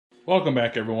Welcome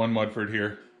back everyone, Mudford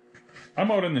here. I'm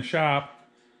out in the shop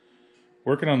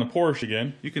working on the Porsche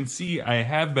again. You can see I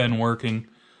have been working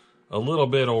a little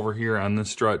bit over here on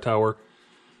this strut tower.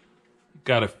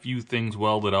 Got a few things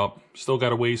welded up. Still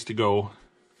got a ways to go.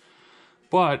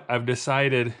 But I've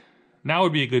decided now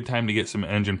would be a good time to get some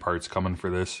engine parts coming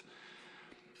for this.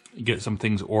 Get some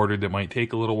things ordered that might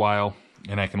take a little while,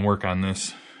 and I can work on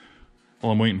this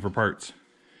while I'm waiting for parts.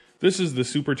 This is the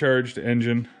Supercharged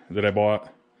engine that I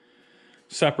bought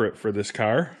separate for this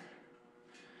car.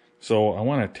 So I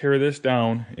want to tear this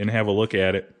down and have a look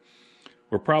at it.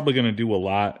 We're probably going to do a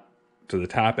lot to the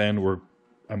top end.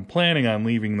 I'm planning on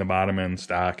leaving the bottom end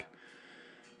stock,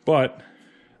 but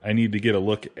I need to get a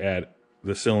look at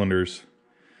the cylinders,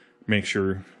 make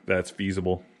sure that's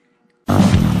feasible. And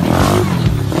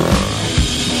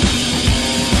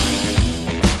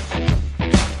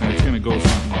it's going to go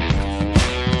something like this.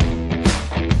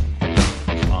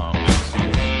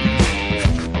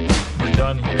 We're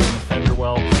done here in the fender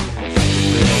well.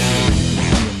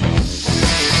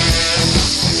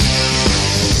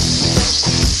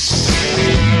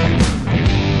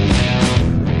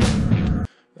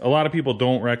 A lot of people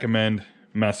don't recommend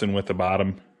messing with the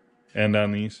bottom end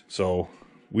on these, so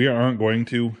we aren't going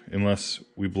to unless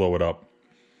we blow it up.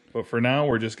 But for now,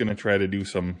 we're just going to try to do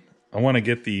some... I want to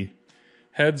get the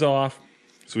heads off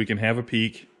so we can have a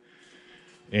peek,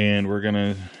 and we're going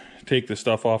to take the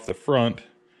stuff off the front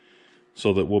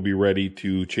so that we'll be ready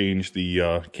to change the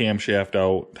camshaft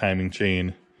out, timing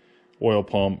chain, oil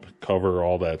pump, cover,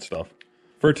 all that stuff.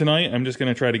 For tonight, I'm just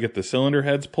going to try to get the cylinder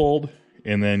heads pulled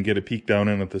and then get a peek down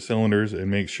in at the cylinders and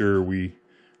make sure we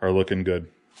are looking good.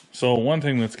 So one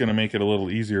thing that's going to make it a little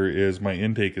easier is my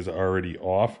intake is already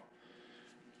off.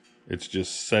 It's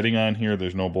just setting on here.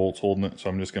 There's no bolts holding it, so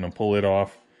I'm just going to pull it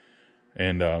off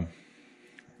and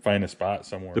find a spot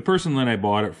somewhere. The person that I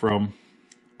bought it from,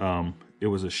 it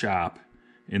was a shop,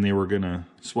 and they were going to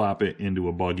swap it into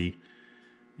a buggy.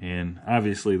 And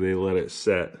obviously they let it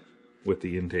set with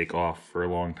the intake off for a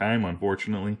long time,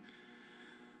 unfortunately.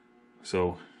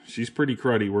 So she's pretty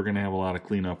cruddy. We're going to have a lot of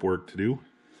cleanup work to do.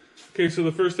 Okay, so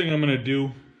the first thing I'm going to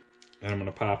do, I'm going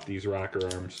to pop these rocker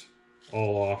arms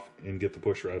all off and get the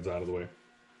push rods out of the way.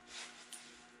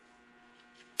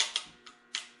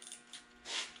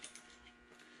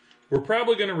 We're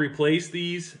probably going to replace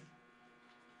these.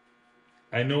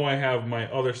 I know I have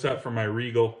my other set for my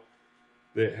Regal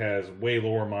that has way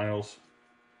lower miles,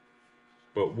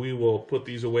 but we will put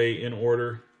these away in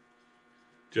order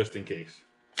just in case.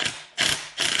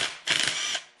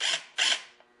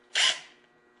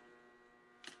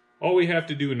 All we have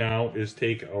to do now is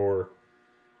take our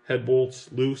head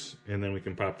bolts loose, and then we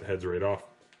can pop the heads right off.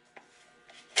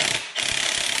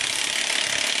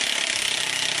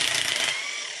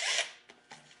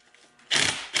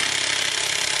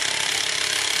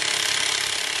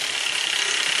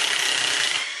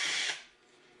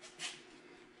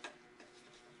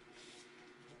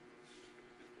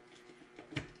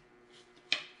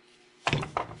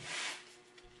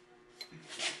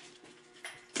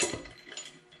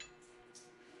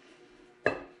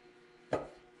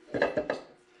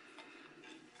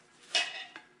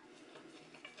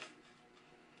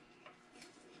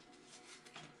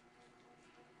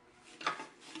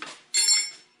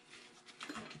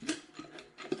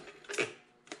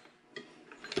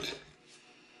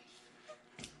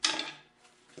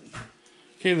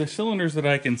 Okay, the cylinders that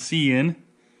I can see in,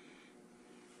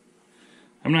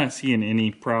 I'm not seeing any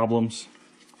problems.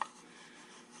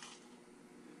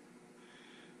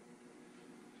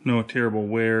 No terrible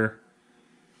wear.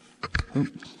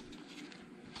 Oops.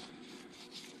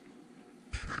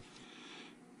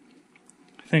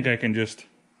 I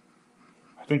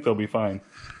think they'll be fine.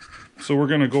 So we're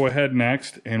gonna go ahead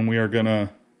next, and we're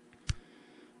gonna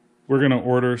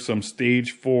order some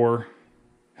stage 4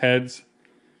 heads.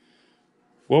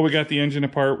 Well, we got the engine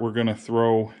apart. We're going to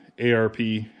throw ARP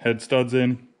head studs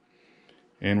in,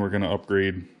 and we're going to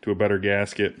upgrade to a better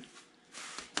gasket.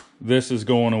 This is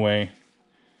going away.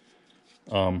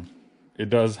 It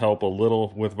does help a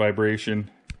little with vibration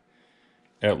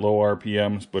at low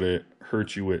RPMs, but it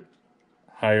hurts you at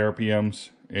high RPMs,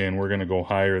 and we're going to go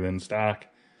higher than stock.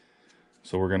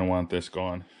 So we're going to want this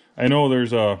gone. I know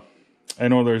there's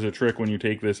a trick when you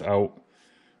take this out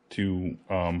to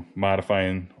modify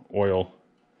an oil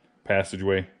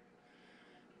passageway.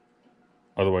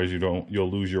 Otherwise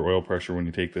you'll lose your oil pressure when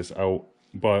you take this out,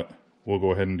 but we'll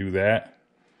go ahead and do that,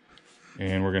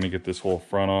 and we're going to get this whole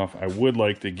front off. I would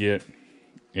like to get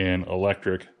an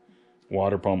electric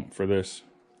water pump for this.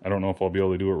 I don't know if I'll be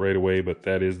able to do it right away, but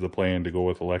that is the plan, to go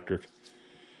with electric.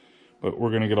 But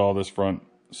we're going to get all this front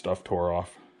stuff tore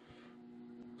off.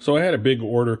 So I had a big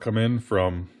order come in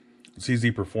from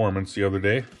CZ Performance the other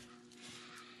day.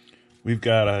 We've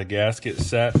got a gasket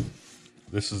set.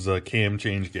 This is a cam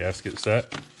change gasket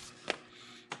set.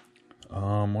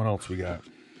 What else we got?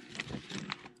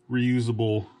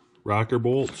 Reusable rocker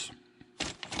bolts.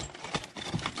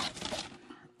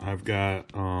 I've got,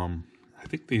 I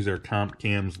think these are comp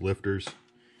cams lifters.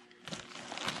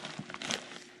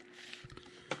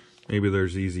 Maybe they're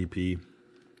ZZP.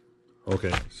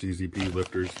 Okay, CZP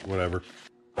lifters, whatever.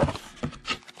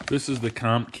 This is the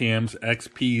Comp Cams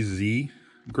XPZ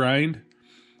grind,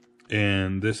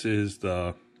 and this is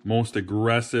the most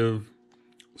aggressive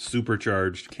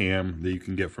supercharged cam that you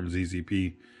can get from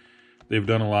ZZP. They've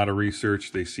done a lot of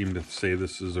research. They seem to say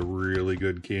this is a really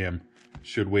good cam.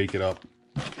 Should wake it up.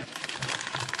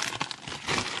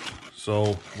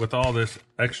 So with all this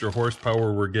extra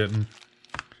horsepower we're getting,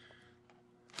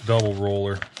 double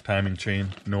roller timing chain,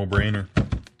 no brainer.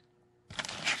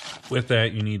 With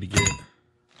that, you need to get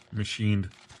machined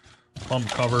pump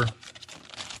cover,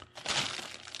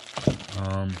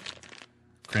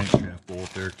 crankshaft bolt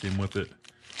there came with it,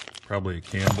 probably a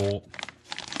cam bolt,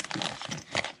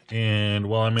 and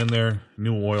while I'm in there,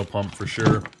 new oil pump for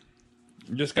sure.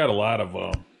 Just got a lot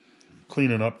of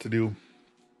cleaning up to do.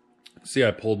 See, I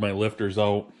pulled my lifters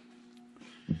out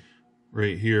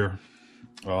right here.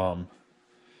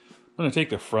 I'm going to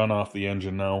take the front off the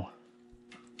engine now.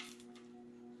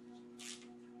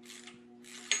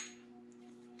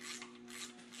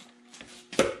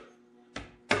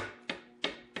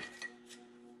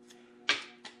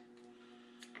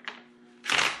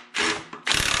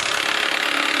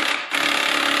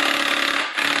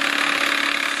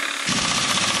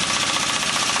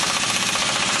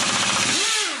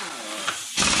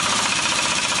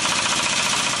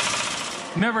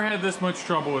 Never had this much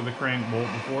trouble with a crank bolt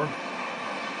before.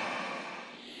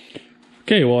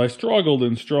 Okay, well, I struggled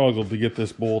and struggled to get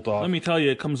this bolt off. Let me tell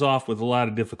you, it comes off with a lot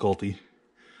of difficulty.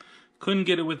 Couldn't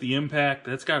get it with the impact.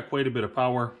 That's got quite a bit of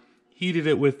power. Heated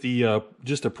it with the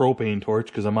just a propane torch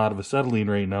because I'm out of acetylene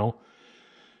right now.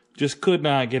 Just could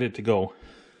not get it to go.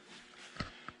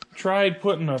 Tried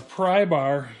putting a pry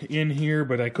bar in here,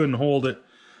 but I couldn't hold it.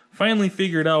 Finally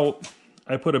figured out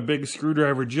I put a big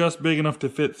screwdriver just big enough to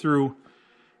fit through,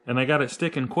 and I got it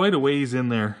sticking quite a ways in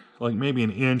there, like maybe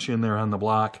an inch in there on the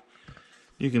block.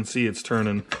 You can see it's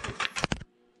turning.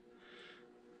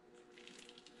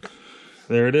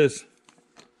 There it is.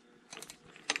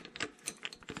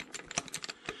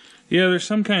 Yeah, there's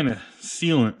some kind of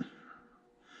sealant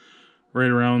right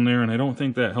around there, and I don't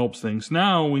think that helps things.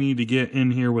 Now we need to get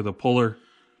in here with a puller.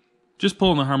 Just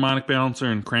pulling the harmonic balancer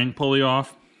and crank pulley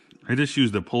off. I just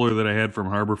used a puller that I had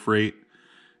from Harbor Freight.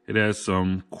 It has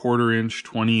some 1/4 inch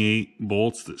 28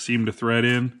 bolts that seem to thread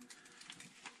in.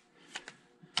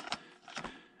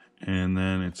 And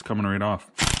then it's coming right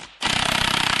off.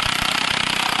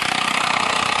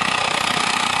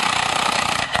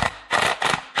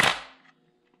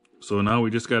 So now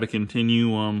we just got to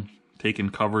continue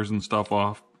taking covers and stuff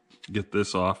off, get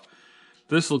this off.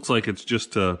 This looks like it's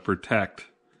just to protect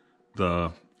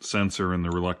the sensor and the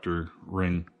reluctor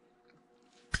ring.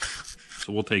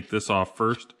 So we'll take this off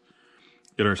first,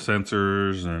 get our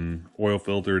sensors and oil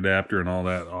filter adapter and all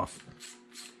that off.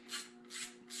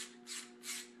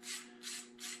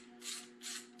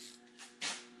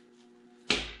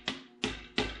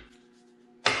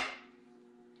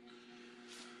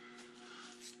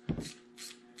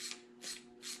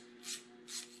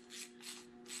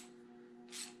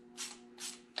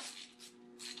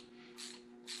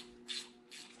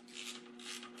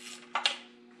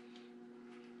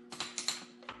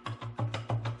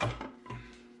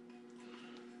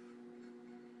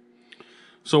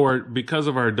 So because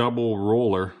of our double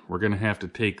roller, we're going to have to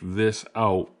take this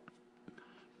out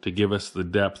to give us the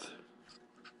depth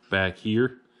back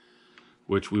here,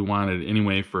 which we wanted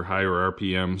anyway for higher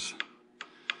RPMs.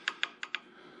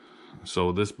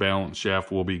 So this balance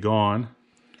shaft will be gone.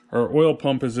 Our oil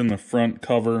pump is in the front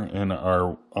cover, and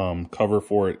our cover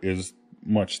for it is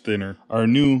much thinner. Our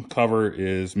new cover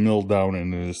is milled down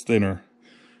and it is thinner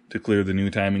to clear the new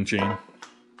timing chain.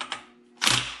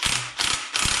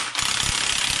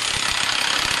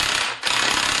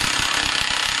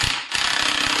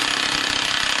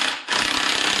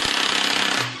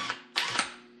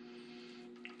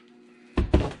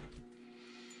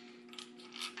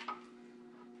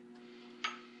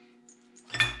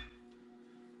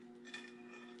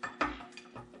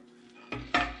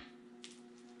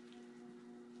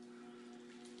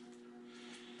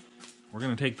 We're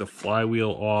going to take the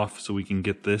flywheel off so we can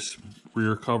get this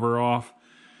rear cover off,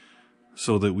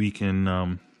 so that we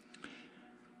can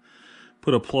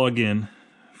put a plug in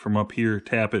from up here,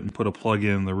 tap it, and put a plug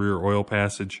in the rear oil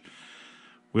passage.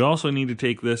 We also need to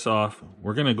take this off.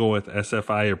 We're going to go with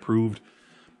SFI approved.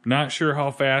 Not sure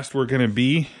how fast we're going to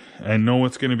be. I know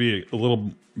it's going to be a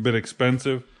little bit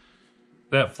expensive.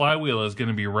 That flywheel is going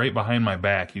to be right behind my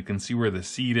back. You can see where the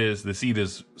seat is. The seat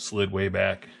is slid way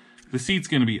back. The seat's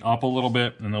going to be up a little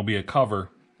bit, and there'll be a cover,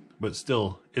 but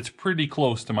still, it's pretty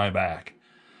close to my back.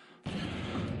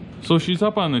 So she's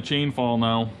up on the chain fall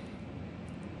now.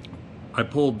 I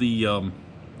pulled the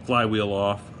flywheel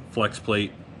off, flex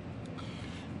plate.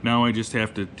 Now I just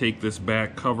have to take this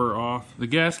back cover off. The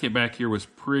gasket back here was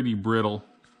pretty brittle.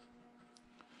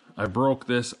 I broke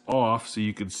this off so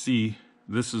you could see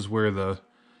this is where the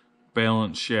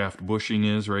balance shaft bushing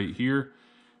is right here.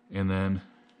 And then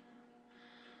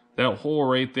that hole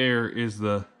right there is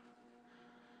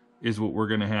what we're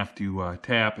gonna have to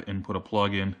tap and put a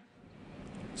plug in.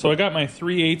 So I got my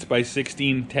 3/8 by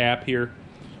 16 tap here,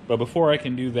 but before I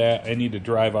can do that, I need to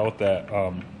drive out that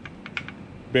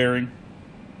bearing.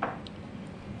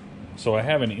 So I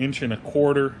have an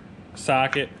 1.25 inch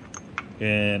socket,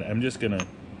 and I'm just gonna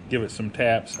give it some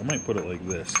taps. I might put it like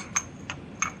this.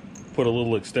 Put a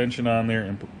little extension on there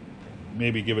and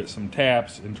maybe give it some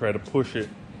taps and try to push it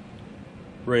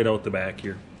right out the back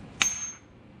here.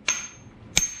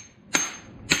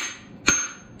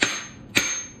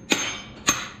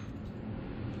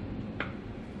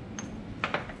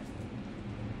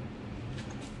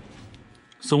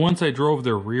 So once I drove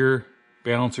the rear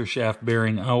balancer shaft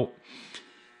bearing out,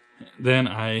 then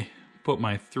I put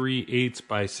my 3/8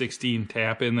 by 16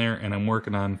 tap in there, and I'm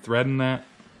working on threading that.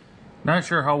 Not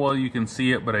sure how well you can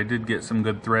see it, but I did get some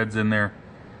good threads in there.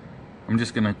 I'm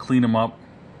just gonna clean them up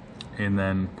and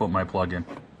then put my plug in.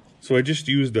 So I just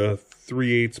used a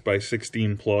 3/8 by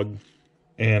 16 plug,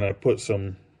 and I put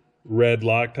some red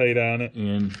Loctite on it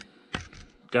and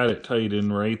got it tight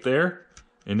in right there,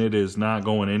 and it is not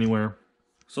going anywhere.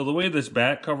 So the way this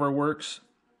back cover works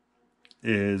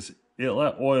is it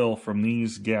let oil from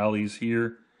these galleys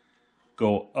here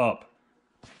go up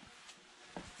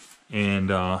and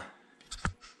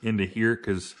into here,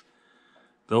 because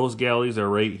those galleys are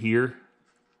right here.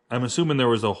 I'm assuming there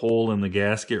was a hole in the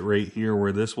gasket right here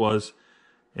where this was,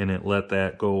 and it let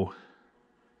that go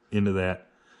into that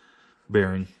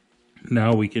bearing.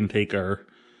 Now we can take our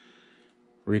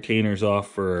retainers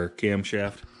off for our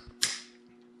camshaft.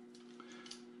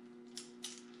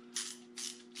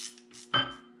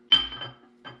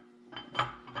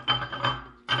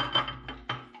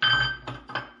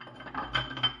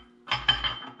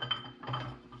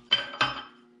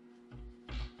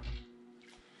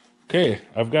 Okay,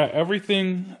 I've got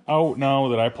everything out now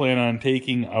that I plan on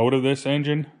taking out of this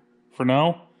engine for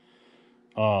now.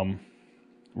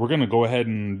 We're going to go ahead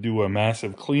and do a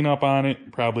massive cleanup on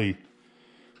it, probably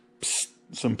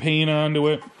some paint onto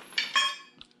it.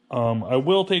 I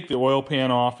will take the oil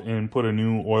pan off and put a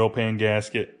new oil pan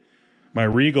gasket. My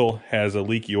Regal has a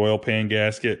leaky oil pan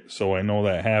gasket, so I know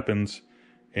that happens.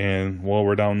 And while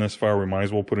we're down this far, we might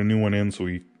as well put a new one in so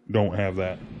we don't have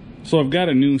that. So I've got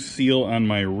a new seal on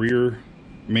my rear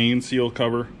main seal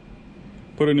cover.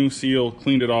 Put a new seal,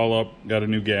 cleaned it all up, got a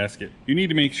new gasket. You need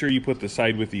to make sure you put the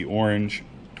side with the orange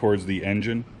towards the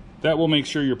engine. That will make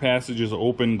sure your passage is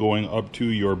open going up to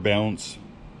your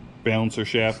balancer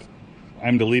shaft.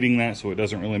 I'm deleting that so it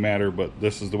doesn't really matter, but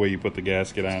this is the way you put the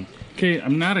gasket on. Okay,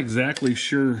 I'm not exactly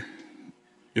sure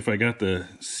if I got the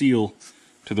seal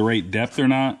to the right depth or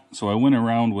not, so I went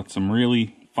around with some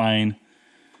really fine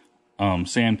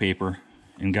sandpaper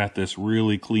and got this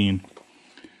really clean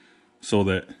so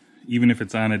that even if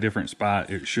it's on a different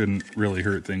spot, it shouldn't really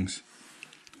hurt things.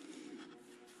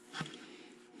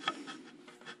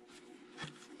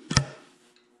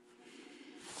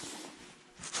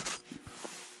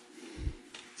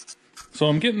 So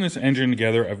I'm getting this engine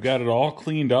together. I've got it all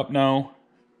cleaned up now,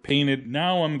 painted.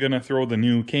 Now I'm gonna throw the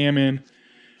new cam in.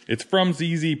 It's from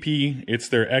ZZP. It's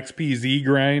their XPZ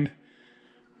grind,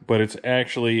 but it's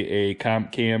actually a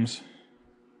Comp Cams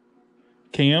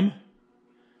cam.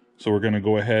 So we're going to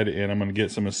go ahead and I'm going to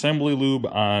get some assembly lube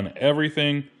on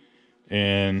everything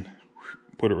and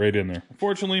put it right in there.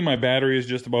 Unfortunately, my battery is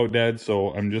just about dead,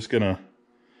 so I'm just going to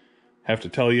have to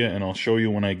tell you, and I'll show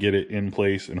you when I get it in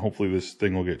place, and hopefully this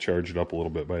thing will get charged up a little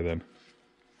bit by then.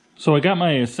 So I got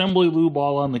my assembly lube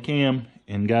all on the cam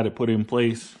and got it put in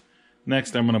place.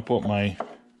 Next, I'm going to put my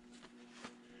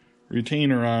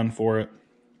retainer on for it.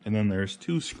 And then there's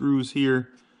two screws here.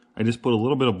 I just put a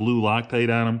little bit of blue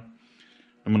Loctite on them.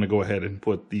 I'm going to go ahead and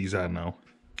put these on now.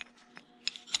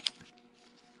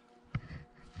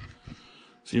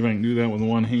 See if I can do that with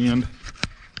one hand.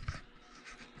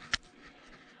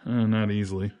 Not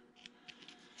easily.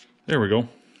 There we go.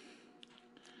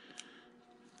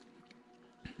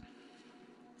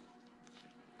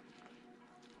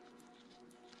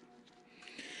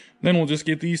 Then we'll just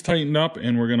get these tightened up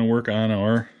and we're gonna work on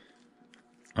our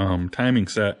timing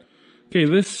set. Okay,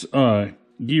 this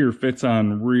gear fits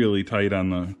on really tight on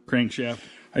the crankshaft.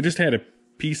 I just had a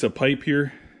piece of pipe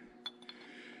here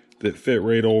that fit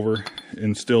right over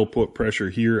and still put pressure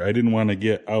here. I didn't want to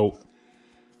get out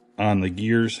on the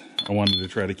gears. I wanted to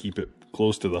try to keep it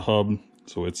close to the hub.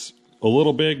 So it's a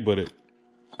little big, but it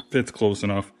fits close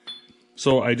enough.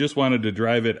 So I just wanted to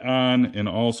drive it on and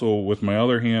also with my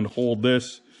other hand hold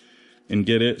this and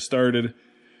get it started.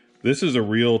 This is a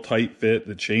real tight fit.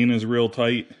 The chain is real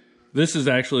tight. This is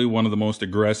actually one of the most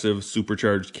aggressive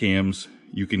supercharged cams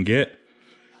you can get.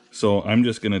 So I'm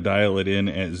just gonna dial it in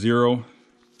at 0.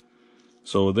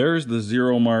 So there's the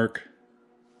 0 mark.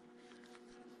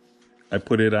 I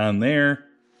put it on there,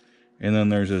 and then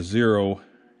there's a 0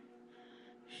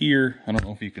 here. I don't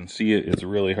know if you can see it. It's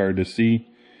really hard to see.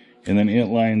 And then it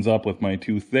lines up with my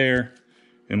tooth there,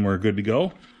 and we're good to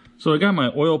go. So I got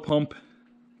my oil pump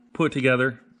put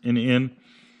together and in,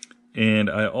 and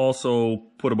I also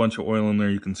put a bunch of oil in there.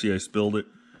 You can see I spilled it.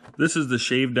 This is the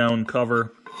shave down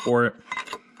cover for it.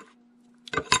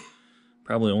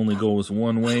 Probably only goes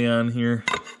one way on here.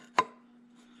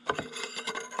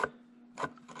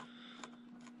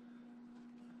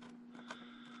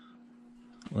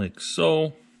 Like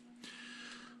so.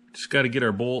 Just got to get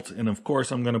our bolts, and of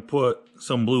course I'm going to put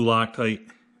some blue Loctite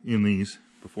in these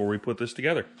before we put this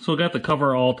together. So I got the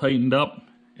cover all tightened up,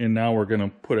 and now we're going to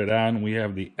put it on. We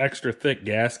have the extra thick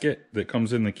gasket that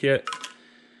comes in the kit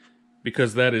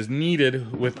because that is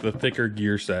needed with the thicker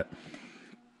gear set.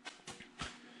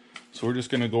 So we're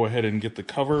just going to go ahead and get the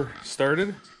cover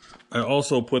started. I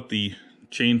also put the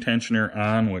chain tensioner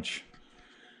on, which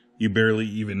you barely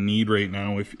even need right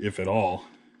now, if at all.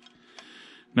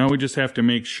 Now we just have to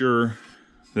make sure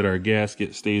that our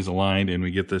gasket stays aligned and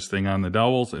we get this thing on the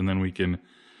dowels, and then we can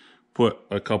put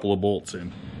a couple of bolts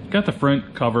in. Got the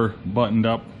front cover buttoned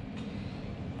up,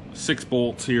 6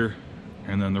 bolts here,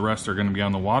 and then the rest are going to be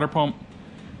on the water pump,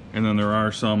 and then there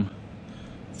are some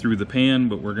through the pan,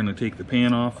 but we're going to take the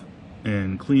pan off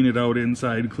and clean it out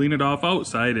inside, clean it off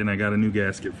outside, and I got a new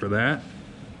gasket for that.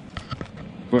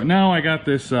 But now I got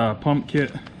this pump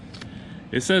kit.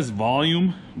 It says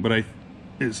volume, but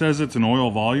it says it's an oil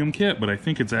volume kit, but I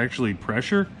think it's actually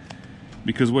pressure,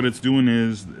 because what it's doing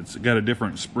is it's got a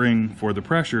different spring for the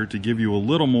pressure to give you a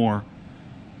little more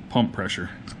pump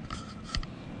pressure.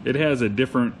 It has a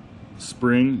different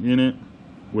spring in it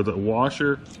with a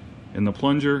washer and the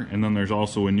plunger, and then there's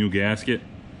also a new gasket.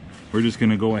 We're just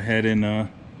gonna go ahead and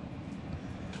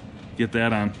get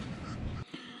that on.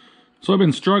 So I've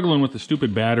been struggling with the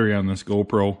stupid battery on this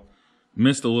GoPro.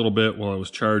 Missed a little bit while I was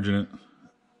charging it.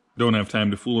 Don't have time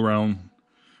to fool around.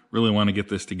 Really want to get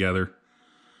this together.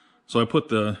 So I put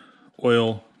the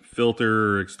oil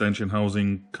filter or extension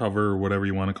housing cover, or whatever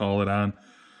you want to call it, on.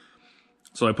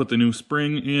 So I put the new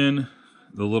spring in,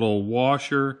 the little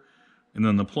washer, and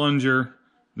then the plunger,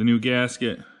 the new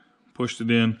gasket, pushed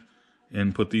it in,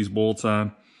 and put these bolts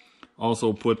on.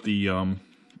 Also put the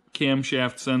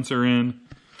camshaft sensor in.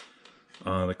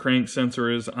 The crank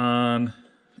sensor is on,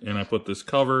 and I put this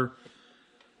cover.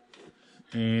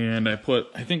 And I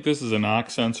think this is a knock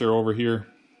sensor over here.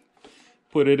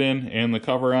 Put it in and the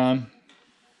cover on.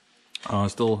 I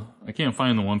can't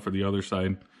find the one for the other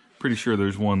side. Pretty sure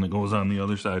there's one that goes on the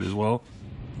other side as well.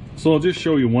 So I'll just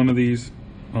show you one of these.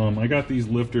 I got these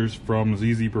lifters from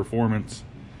ZZ Performance.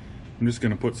 I'm just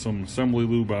going to put some assembly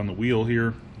lube on the wheel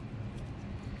here.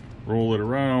 Roll it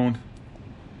around.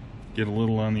 Get a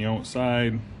little on the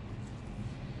outside.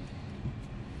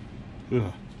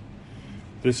 Ugh.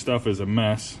 This stuff is a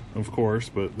mess, of course,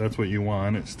 but that's what you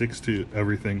want. It sticks to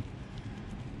everything.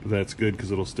 But that's good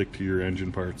because it'll stick to your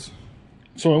engine parts.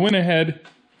 So I went ahead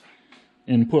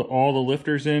and put all the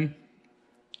lifters in.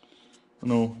 I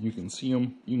know you can see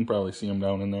them. You can probably see them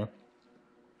down in there.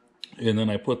 And then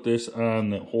I put this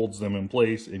on that holds them in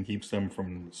place and keeps them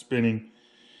from spinning.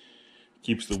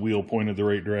 Keeps the wheel pointed the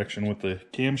right direction with the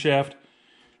camshaft.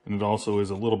 And it also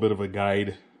is a little bit of a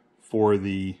guide for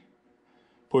the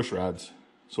push rods.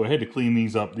 So I had to clean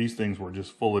these up. These things were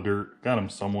just full of dirt. Got them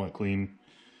somewhat clean.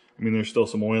 I mean, there's still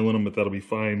some oil in them, but that'll be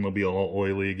fine. They'll be all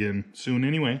oily again soon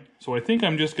anyway. So I think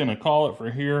I'm just going to call it for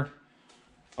here.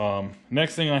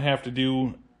 Next thing I have to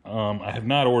do, I have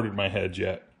not ordered my heads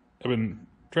yet. I've been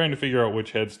trying to figure out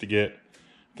which heads to get.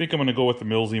 I think I'm going to go with the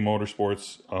Millsy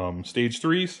Motorsports Stage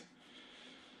 3s.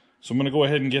 So I'm going to go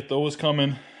ahead and get those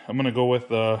coming. I'm going to go with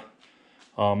the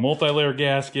multi-layer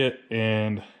gasket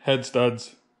and head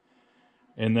studs.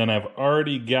 And then I've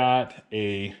already got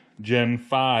a Gen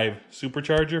 5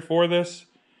 supercharger for this.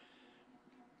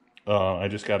 I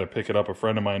just got to pick it up. A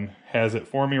friend of mine has it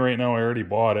for me right now. I already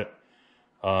bought it.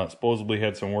 Supposedly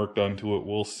had some work done to it.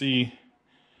 We'll see.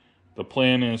 The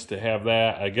plan is to have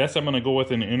that. I guess I'm going to go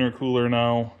with an intercooler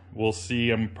now. We'll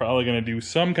see. I'm probably going to do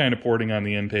some kind of porting on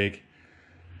the intake.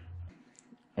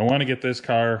 I want to get this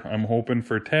car. I'm hoping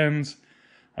for 10s.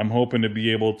 I'm hoping to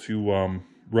be able to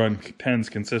run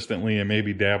 10s consistently and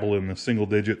maybe dabble in the single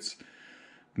digits.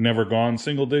 Never gone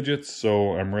single digits,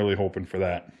 so I'm really hoping for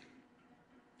that.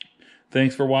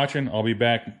 Thanks for watching. I'll be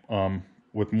back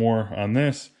with more on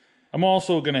this. I'm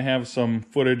also going to have some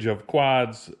footage of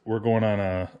quads. We're going on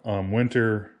a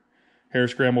winter hair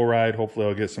scramble ride. Hopefully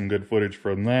I'll get some good footage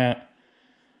from that.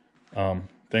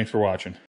 Thanks for watching.